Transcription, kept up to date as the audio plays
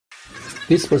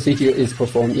This procedure is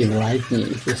performed in the right knee.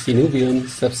 The synovium,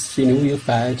 subsynovial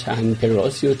fat, and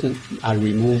periosteum are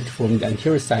removed from the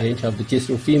anterior side of the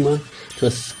distal femur to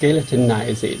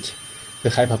skeletonize it. The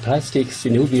hyperplastic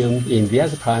synovium in the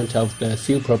other part of the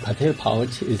suprapatellar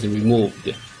pouch is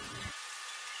removed.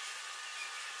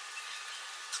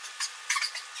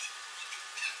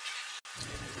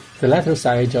 The lateral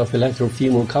side of the lateral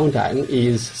femoral condyle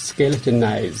is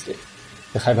skeletonized.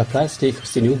 The hyperplastic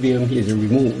synovium is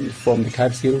removed from the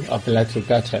capsule of the lateral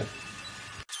gutter.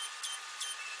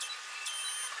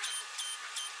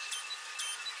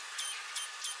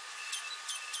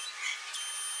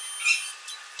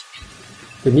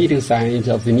 The medial side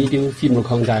of the medial femoral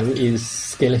condyle is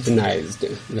skeletonized.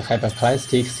 The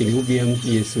hyperplastic synovium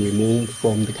is removed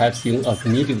from the capsule of the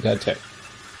medial gutter.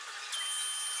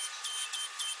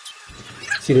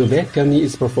 Synovectomy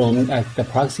is performed at the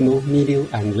proximal, medial,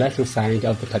 and lateral side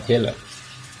of the patella.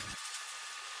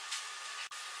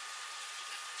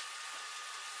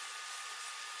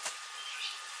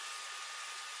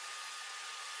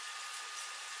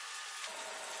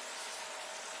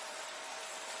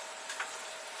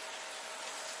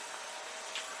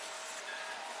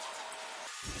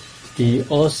 The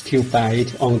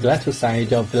osteophyte on the lateral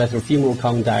side of the lateral femoral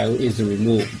condyle is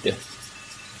removed.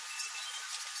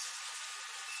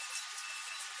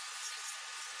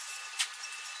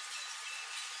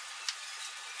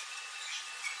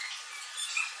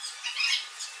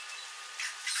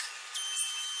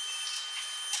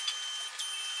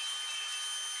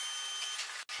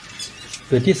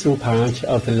 The distal part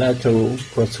of the lateral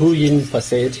protruding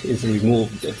facet is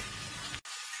removed.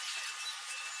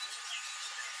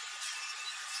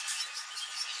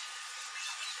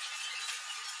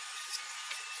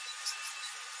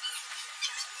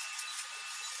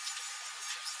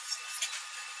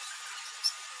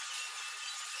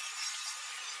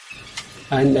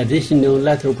 An additional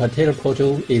lateral patellar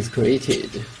portal is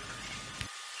created.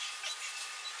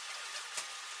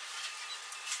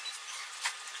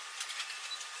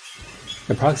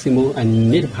 The proximal and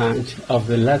middle part of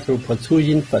the lateral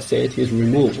protrusion facet is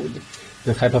removed.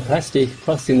 The hyperplastic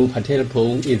proximal patellar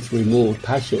pole is removed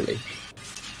partially.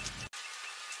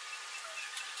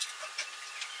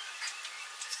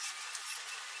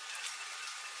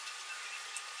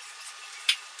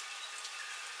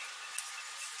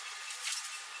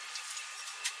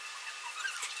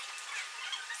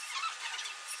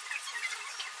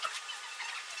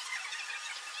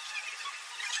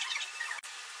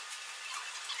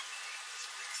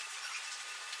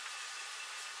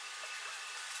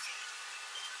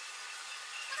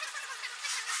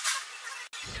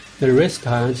 The rest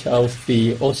part of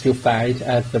the osteophyte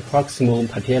at the proximal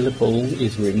patellar pole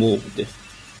is removed.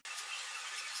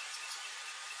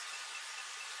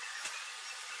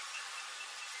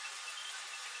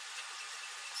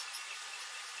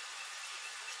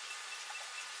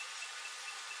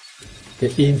 The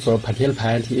infrapatellar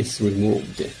pad is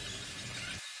removed.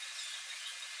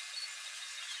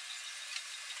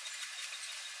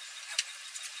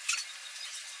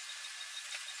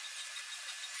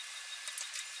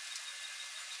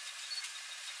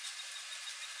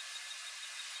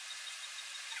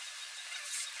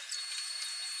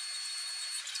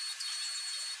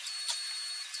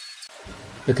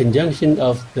 The conjunction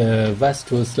of the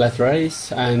vastus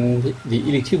lateralis and the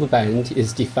iliotibial band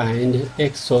is defined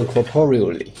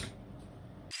extracorporeally.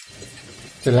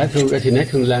 The lateral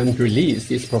retinaculum release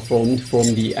is performed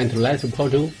from the anterolateral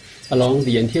portal along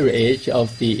the anterior edge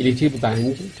of the iliotibial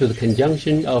band to the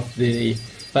conjunction of the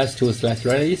vastus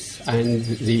lateralis and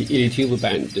the iliotibial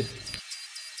band.